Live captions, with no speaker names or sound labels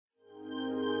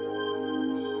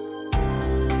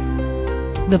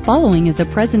The following is a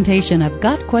presentation of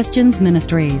Got Questions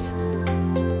Ministries.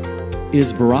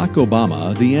 Is Barack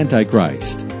Obama the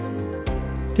Antichrist?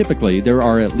 Typically, there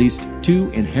are at least two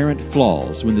inherent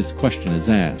flaws when this question is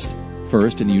asked.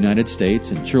 First, in the United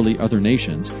States and surely other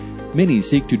nations, many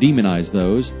seek to demonize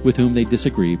those with whom they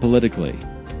disagree politically.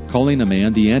 Calling a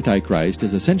man the Antichrist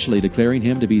is essentially declaring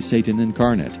him to be Satan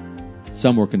incarnate.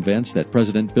 Some were convinced that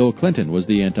President Bill Clinton was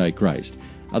the Antichrist.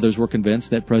 Others were convinced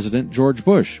that President George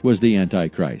Bush was the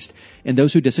Antichrist. And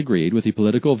those who disagreed with the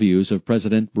political views of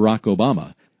President Barack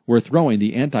Obama were throwing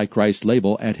the Antichrist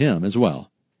label at him as well.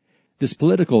 This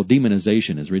political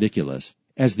demonization is ridiculous,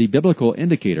 as the biblical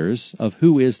indicators of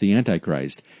who is the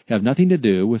Antichrist have nothing to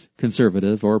do with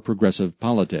conservative or progressive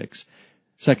politics.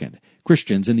 Second,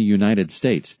 Christians in the United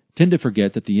States tend to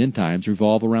forget that the end times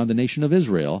revolve around the nation of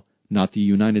Israel, not the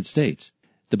United States.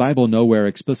 The Bible nowhere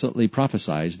explicitly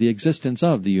prophesies the existence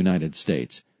of the United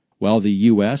States. While the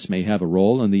U.S. may have a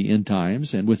role in the end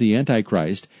times and with the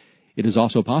Antichrist, it is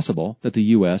also possible that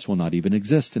the U.S. will not even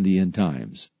exist in the end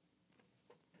times.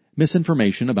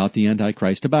 Misinformation about the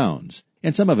Antichrist abounds,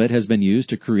 and some of it has been used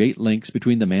to create links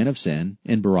between the man of sin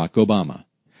and Barack Obama.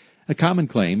 A common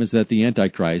claim is that the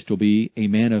Antichrist will be a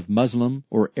man of Muslim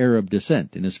or Arab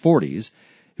descent in his 40s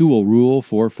who will rule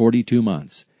for 42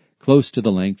 months, close to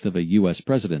the length of a U.S.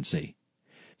 presidency.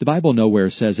 The Bible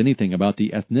nowhere says anything about the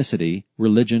ethnicity,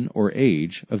 religion, or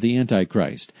age of the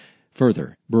Antichrist.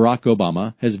 Further, Barack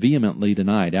Obama has vehemently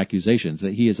denied accusations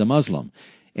that he is a Muslim,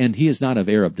 and he is not of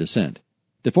Arab descent.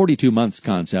 The 42 months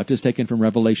concept is taken from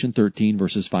Revelation 13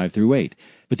 verses 5 through 8,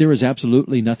 but there is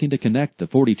absolutely nothing to connect the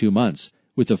 42 months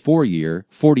with the 4-year,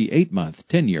 48-month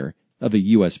tenure of a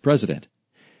U.S. president.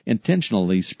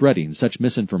 Intentionally spreading such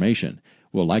misinformation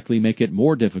will likely make it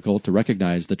more difficult to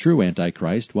recognize the true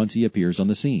Antichrist once he appears on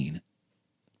the scene.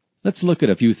 Let's look at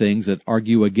a few things that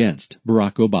argue against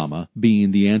Barack Obama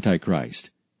being the Antichrist.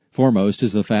 Foremost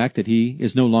is the fact that he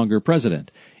is no longer president,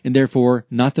 and therefore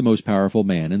not the most powerful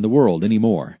man in the world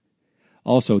anymore.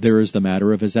 Also, there is the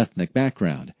matter of his ethnic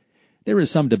background. There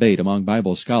is some debate among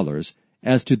Bible scholars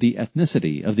as to the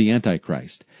ethnicity of the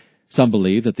Antichrist. Some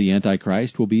believe that the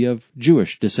Antichrist will be of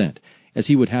Jewish descent, as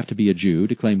he would have to be a Jew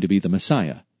to claim to be the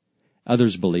Messiah.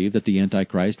 Others believe that the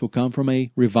Antichrist will come from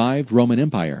a revived Roman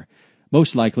Empire,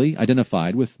 most likely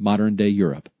identified with modern-day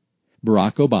Europe.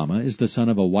 Barack Obama is the son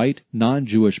of a white,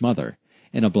 non-Jewish mother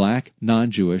and a black,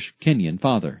 non-Jewish Kenyan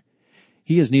father.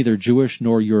 He is neither Jewish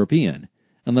nor European,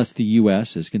 unless the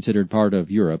U.S. is considered part of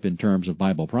Europe in terms of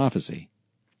Bible prophecy.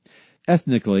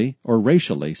 Ethnically or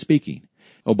racially speaking,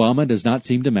 Obama does not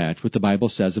seem to match what the Bible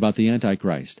says about the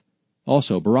Antichrist.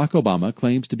 Also, Barack Obama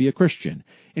claims to be a Christian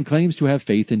and claims to have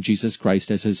faith in Jesus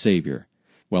Christ as his Savior.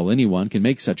 While anyone can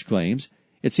make such claims,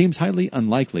 it seems highly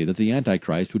unlikely that the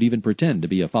Antichrist would even pretend to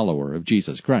be a follower of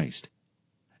Jesus Christ.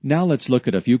 Now let's look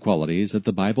at a few qualities that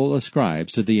the Bible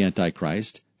ascribes to the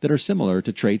Antichrist that are similar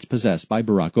to traits possessed by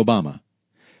Barack Obama.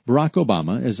 Barack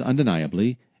Obama is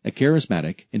undeniably a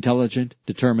charismatic, intelligent,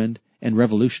 determined, and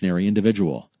revolutionary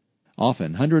individual.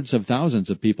 Often, hundreds of thousands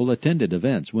of people attended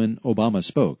events when Obama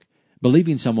spoke.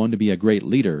 Believing someone to be a great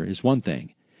leader is one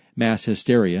thing. Mass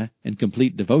hysteria and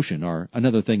complete devotion are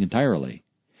another thing entirely.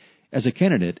 As a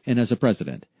candidate and as a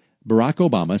president, Barack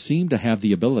Obama seemed to have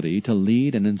the ability to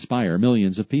lead and inspire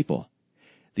millions of people.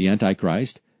 The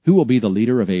Antichrist, who will be the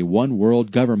leader of a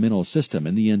one-world governmental system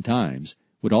in the end times,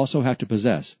 would also have to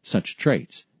possess such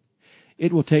traits.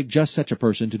 It will take just such a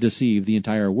person to deceive the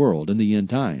entire world in the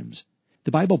end times.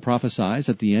 The Bible prophesies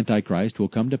that the Antichrist will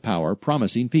come to power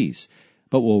promising peace,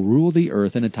 but will rule the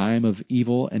earth in a time of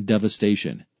evil and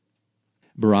devastation.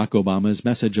 Barack Obama's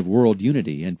message of world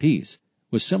unity and peace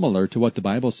was similar to what the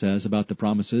Bible says about the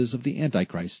promises of the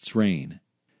Antichrist's reign.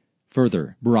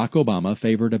 Further, Barack Obama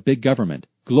favored a big government,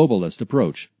 globalist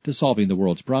approach to solving the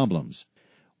world's problems.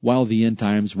 While the end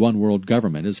times one-world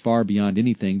government is far beyond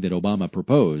anything that Obama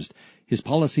proposed, his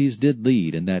policies did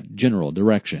lead in that general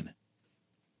direction.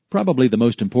 Probably the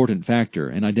most important factor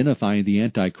in identifying the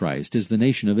Antichrist is the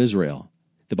nation of Israel.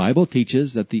 The Bible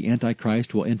teaches that the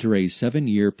Antichrist will enter a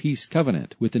 7-year peace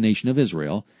covenant with the nation of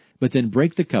Israel, but then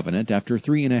break the covenant after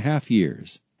 3.5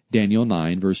 years. Daniel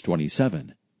 9, verse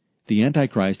 27. The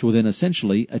Antichrist will then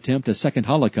essentially attempt a second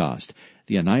Holocaust,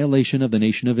 the annihilation of the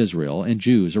nation of Israel and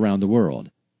Jews around the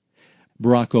world.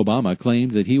 Barack Obama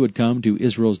claimed that he would come to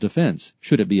Israel's defense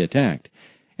should it be attacked.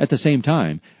 At the same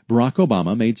time, Barack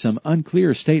Obama made some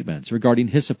unclear statements regarding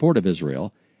his support of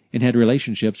Israel and had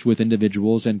relationships with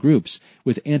individuals and groups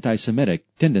with anti-Semitic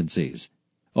tendencies.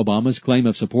 Obama's claim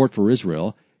of support for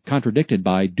Israel, contradicted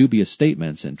by dubious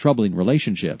statements and troubling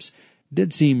relationships,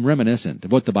 did seem reminiscent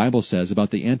of what the Bible says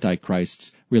about the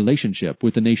Antichrist's relationship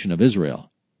with the nation of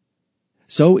Israel.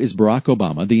 So is Barack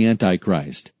Obama the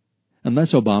Antichrist.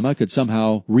 Unless Obama could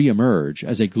somehow re-emerge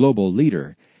as a global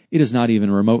leader, it is not even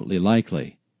remotely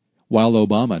likely. While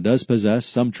Obama does possess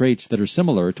some traits that are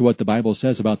similar to what the Bible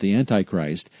says about the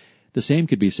Antichrist, the same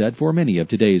could be said for many of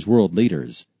today's world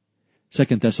leaders. 2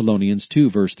 Thessalonians 2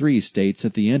 verse 3 states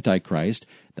that the Antichrist,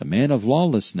 the man of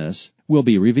lawlessness, will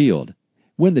be revealed.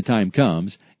 When the time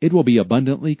comes, it will be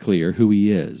abundantly clear who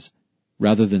he is.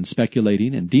 Rather than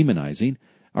speculating and demonizing,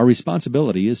 our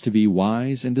responsibility is to be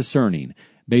wise and discerning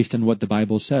based on what the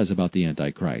Bible says about the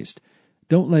Antichrist.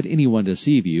 Don't let anyone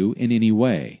deceive you in any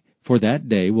way, for that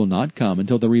day will not come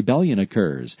until the rebellion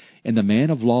occurs and the man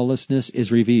of lawlessness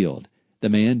is revealed, the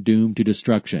man doomed to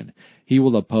destruction. He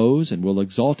will oppose and will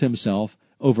exalt himself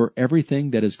over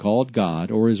everything that is called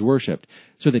God or is worshipped,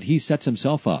 so that he sets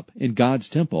himself up in God's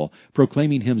temple,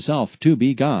 proclaiming himself to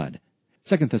be God.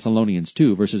 2 Thessalonians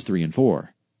 2 verses 3 and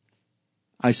 4.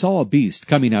 I saw a beast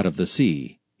coming out of the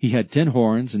sea. He had 10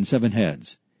 horns and 7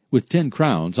 heads, with 10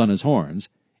 crowns on his horns,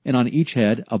 and on each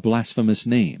head a blasphemous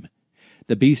name.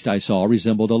 The beast I saw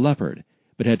resembled a leopard,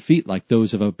 but had feet like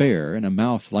those of a bear and a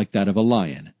mouth like that of a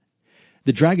lion.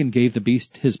 The dragon gave the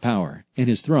beast his power and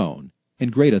his throne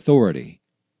and great authority.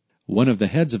 One of the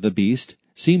heads of the beast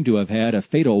seemed to have had a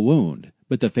fatal wound,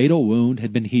 but the fatal wound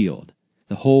had been healed.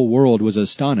 The whole world was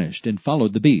astonished and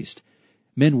followed the beast.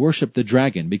 Men worshipped the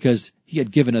dragon because he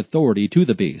had given authority to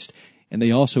the beast, and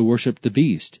they also worshipped the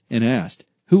beast and asked,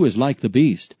 "Who is like the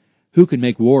beast? Who can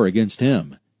make war against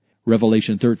him?"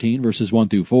 Revelation 13 verses 1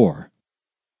 through 4.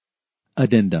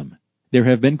 Addendum. There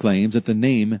have been claims that the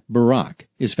name Barack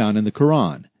is found in the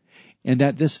Quran, and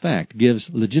that this fact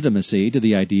gives legitimacy to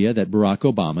the idea that Barack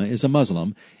Obama is a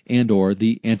Muslim and or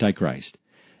the Antichrist.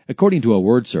 According to a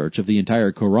word search of the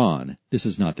entire Quran, this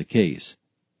is not the case.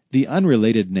 The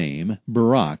unrelated name,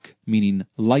 Barak, meaning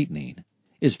lightning,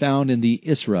 is found in the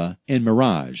Isra and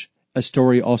Miraj, a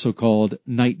story also called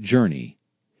Night Journey.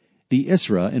 The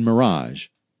Isra and Miraj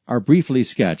are briefly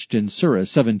sketched in Surah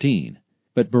 17,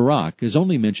 but Barak is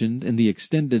only mentioned in the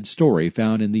extended story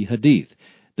found in the Hadith,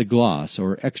 the gloss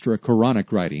or extra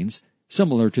Quranic writings,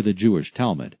 similar to the Jewish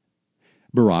Talmud.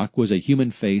 Barak was a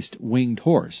human-faced winged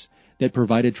horse that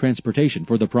provided transportation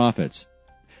for the prophets.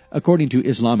 According to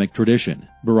Islamic tradition,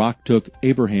 Barak took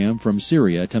Abraham from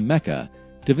Syria to Mecca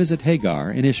to visit Hagar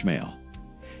and Ishmael.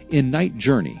 In Night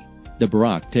Journey, the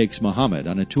Barak takes Muhammad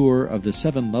on a tour of the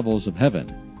 7 levels of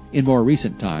heaven. In more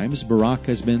recent times, Barak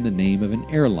has been the name of an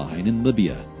airline in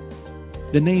Libya.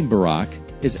 The name Barak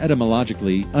is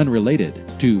etymologically unrelated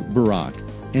to Barak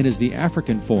and is the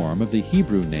African form of the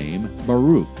Hebrew name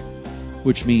Baruch,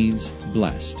 which means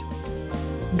blessed.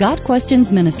 Got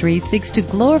Questions Ministry seeks to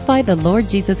glorify the Lord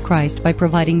Jesus Christ by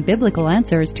providing biblical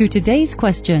answers to today's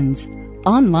questions.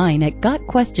 Online at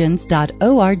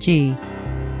gotquestions.org.